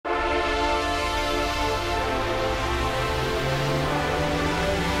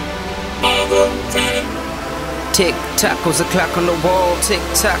Tick tock goes the clock on the wall. Tick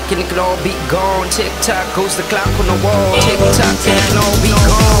tock and it can all be gone. Tick tock goes the clock on the wall. Tick tock and it can all be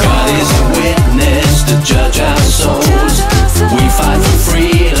gone. God is a witness to judge our souls. We fight for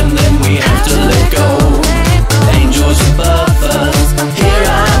freedom, then we have to let go. Angels above us hear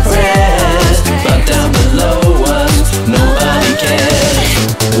our prayers, but down below us nobody cares.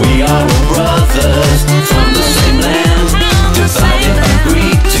 We are all brothers from the same land, divided by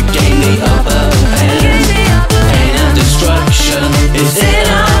greed to gain the upper hand. Pain and destruction is in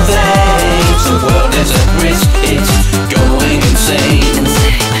our veins. The world is at risk, it's going insane.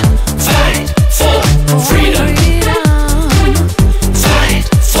 Fight for freedom. Fight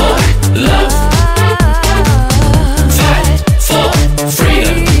for love. Fight for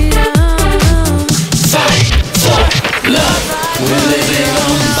freedom. Fight for love. We're living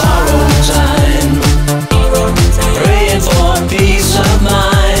on borrowed time, praying for peace of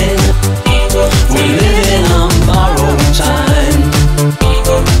mind. We're living on borrowed time.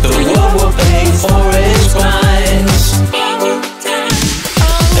 The world will pay for its crimes.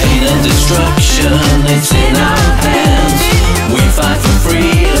 Pain and destruction, it's in our hands. We fight for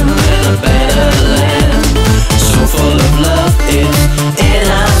freedom and a better land. So full of love, it's in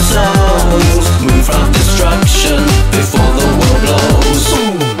our souls. Move from destruction before the world blows.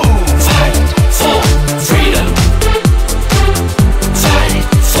 Fight for freedom. Fight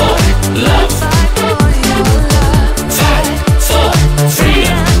for love. Fight for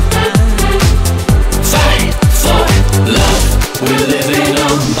freedom. Fight for love. We're living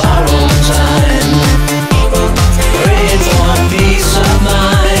on borrowed time, praying for peace of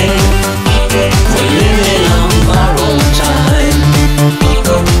mind. We're living on borrowed time.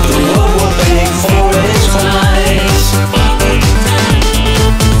 The world will pay for its crimes.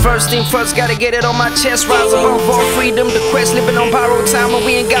 First thing first, gotta get it on my chest. Rise above all freedom, the quest. Living on borrowed time when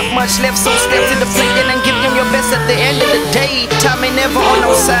we ain't got much left. So step to the plate and give them your best at the end of the day. Time ain't never on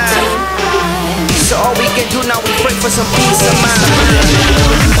our side, so all we can do now is pray for some peace of mind.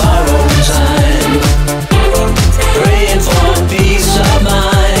 Borrowed time, praying for peace of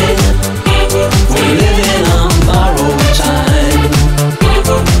mind. We're living on borrowed time.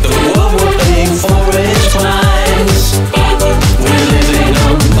 The world will pay for its crimes. We're living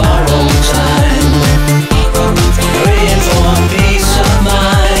on borrowed time, praying for peace of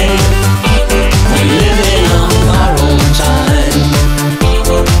mind. We're living on borrowed time.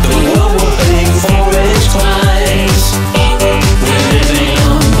 The world will pay for its crimes. We're living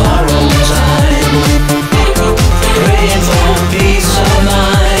on borrowed time, praying for peace of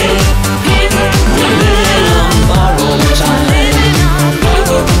mind. We're living on borrowed time.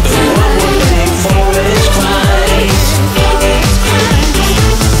 The world will pay for its crimes.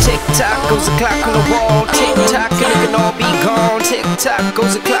 Tick tock goes the clock on the wall. Tick tock and it can all be gone. Tick tock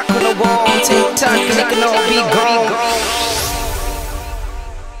goes the clock on the wall. Tick tock and it can all be gone.